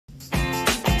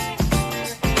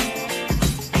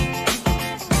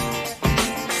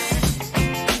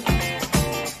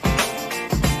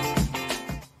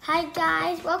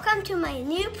Welcome to my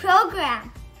new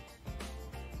program,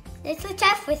 Little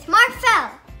Chef with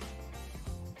Marfel.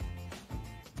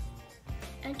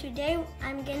 And today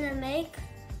I'm gonna make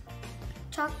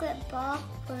chocolate ball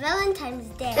for Valentine's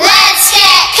Day. Let's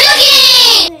get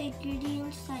cooking! The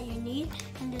ingredients that you need,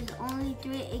 and there's only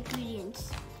 3 ingredients.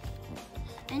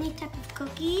 Any type of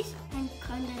cookies and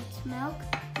condensed milk.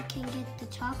 You can get the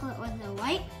chocolate or the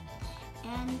white,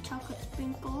 and chocolate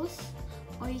sprinkles,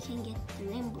 or you can get the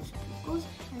rainbow sprinkles.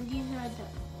 And these are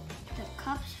the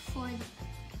cups for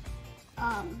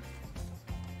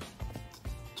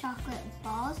chocolate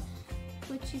balls,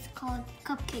 which is called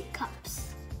cupcake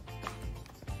cups.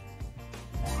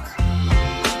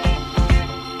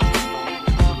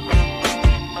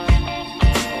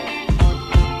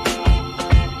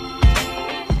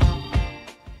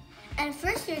 And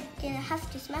first you're gonna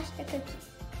have to smash the cookies.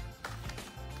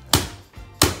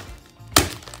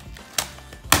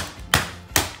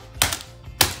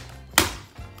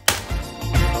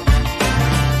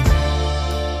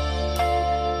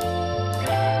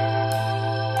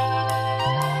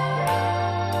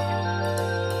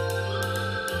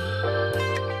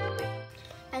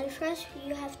 First,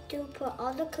 you have to put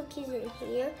all the cookies in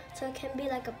here so it can be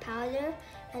like a powder,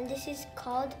 and this is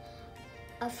called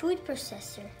a food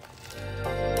processor.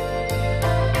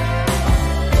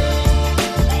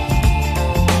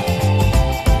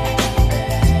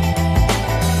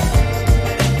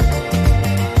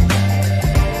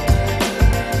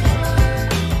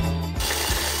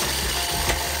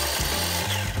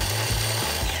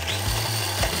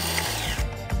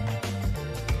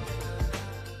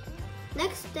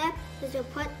 Next step is to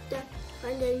put the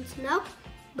condensed milk,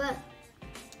 but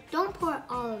don't pour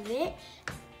all of it.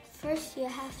 First, you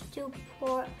have to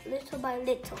pour little by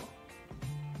little.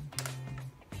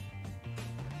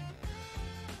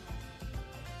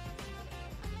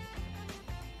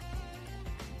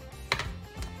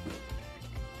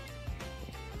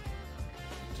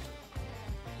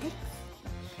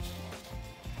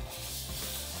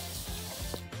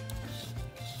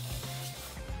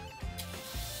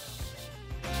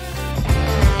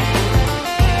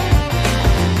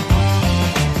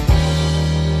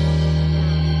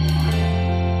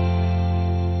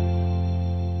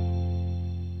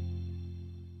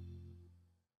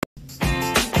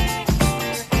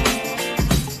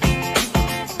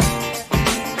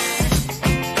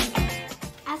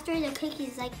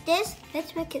 Cookies like this,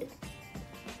 let's make it.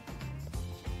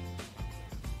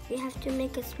 You have to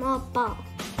make a small ball.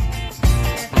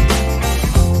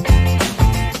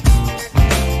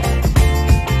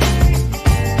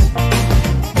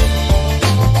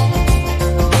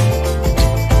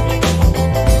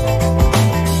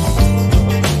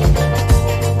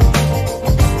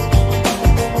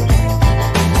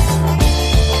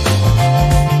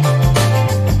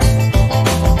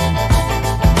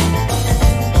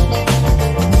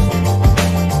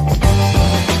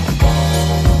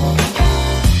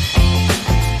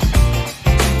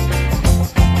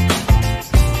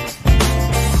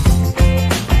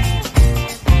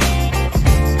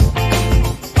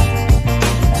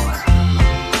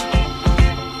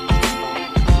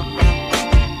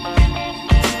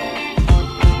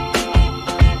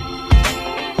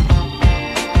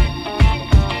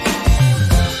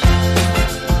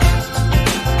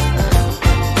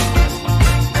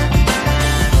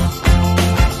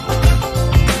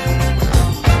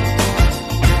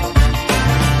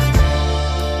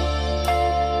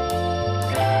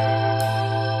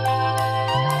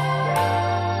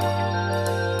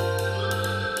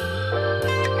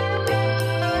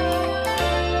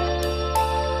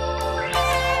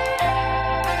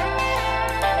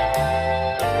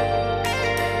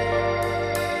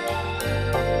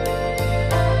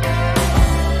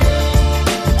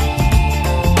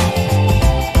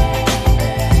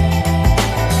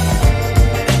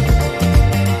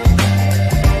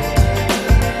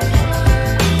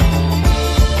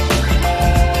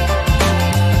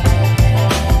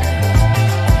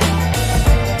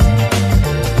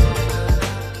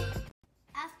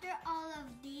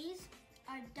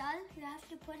 Done, you have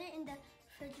to put it in the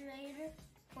refrigerator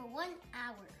for 1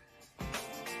 hour.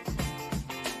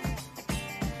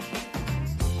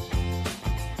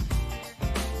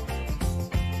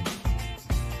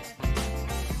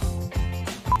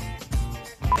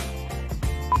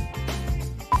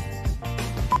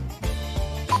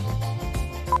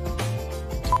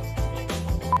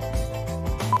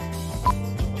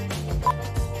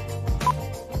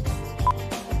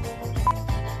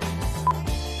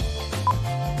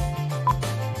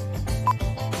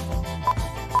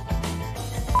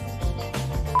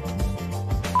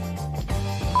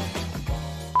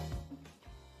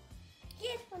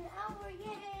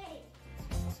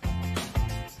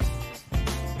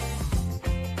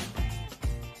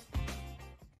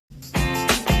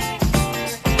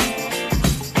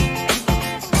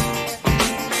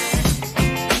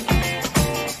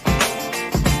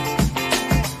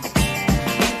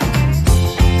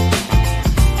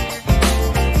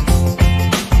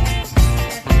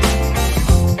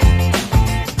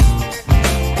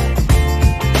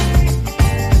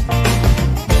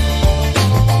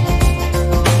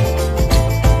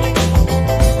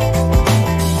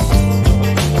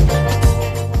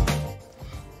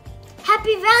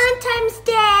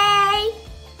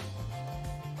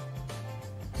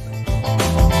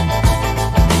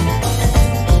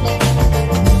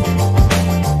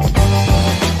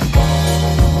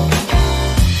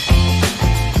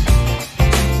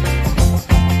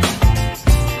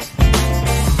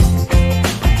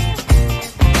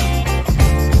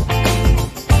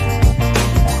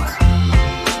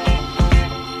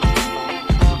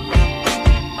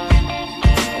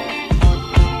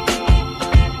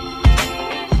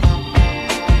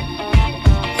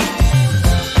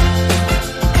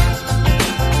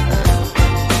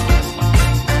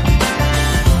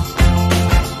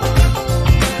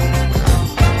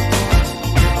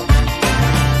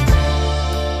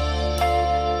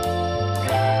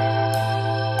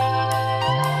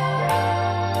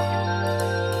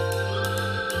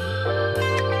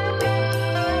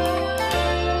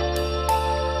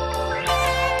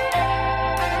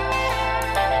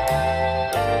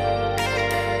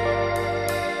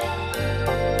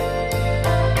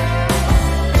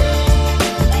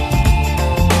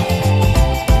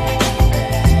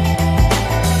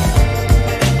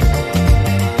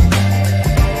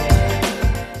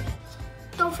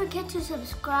 forget to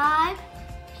subscribe,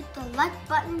 hit the like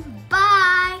button. Bye!